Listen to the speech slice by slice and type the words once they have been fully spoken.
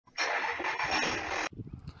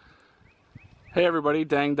Hey everybody,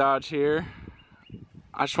 Dang Dodge here.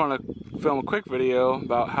 I just want to film a quick video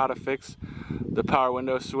about how to fix the power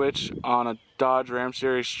window switch on a Dodge Ram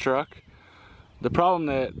Series truck. The problem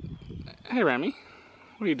that, hey Remy,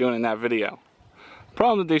 what are you doing in that video? The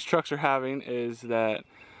problem that these trucks are having is that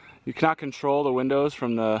you cannot control the windows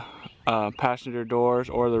from the passenger doors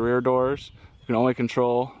or the rear doors. You can only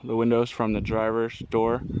control the windows from the driver's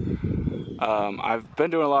door. I've been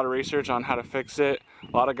doing a lot of research on how to fix it.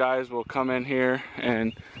 A lot of guys will come in here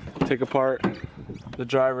and take apart the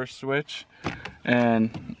driver's switch,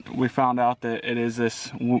 and we found out that it is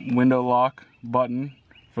this window lock button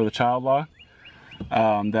for the child lock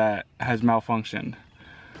that has malfunctioned.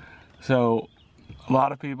 So a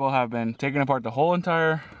lot of people have been taking apart the whole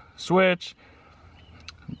entire switch,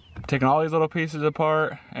 taking all these little pieces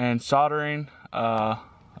apart and soldering a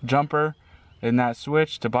jumper in that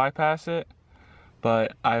switch to bypass it.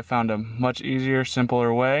 But I found a much easier,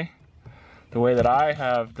 simpler way. The way that I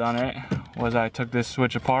have done it was I took this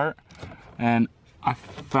switch apart and I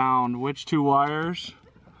found which two wires,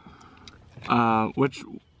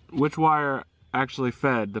 which wire actually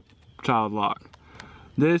fed the child lock.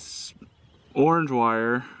 This orange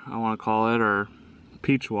wire, I want to call it, or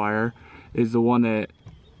peach wire, is the one that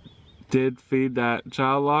did feed that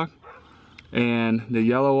child lock, and the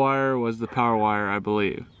yellow wire was the power wire, I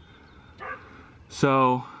believe.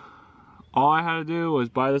 So all I had to do was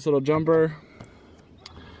buy this little jumper,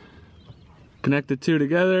 connect the two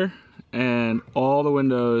together, and all the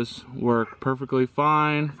windows work perfectly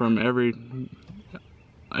fine from every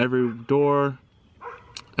door,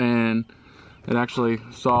 and it actually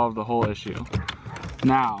solved the whole issue.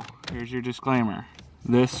 Now, here's your disclaimer.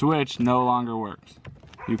 This switch no longer works.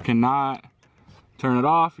 You cannot turn it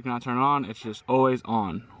off, you cannot turn it on, it's just always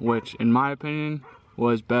on, which in my opinion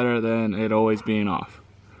was better than it always being off.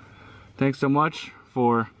 Thanks so much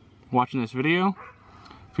for watching this video.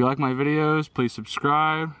 If you like my videos, please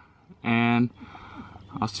subscribe, and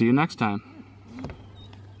I'll see you next time.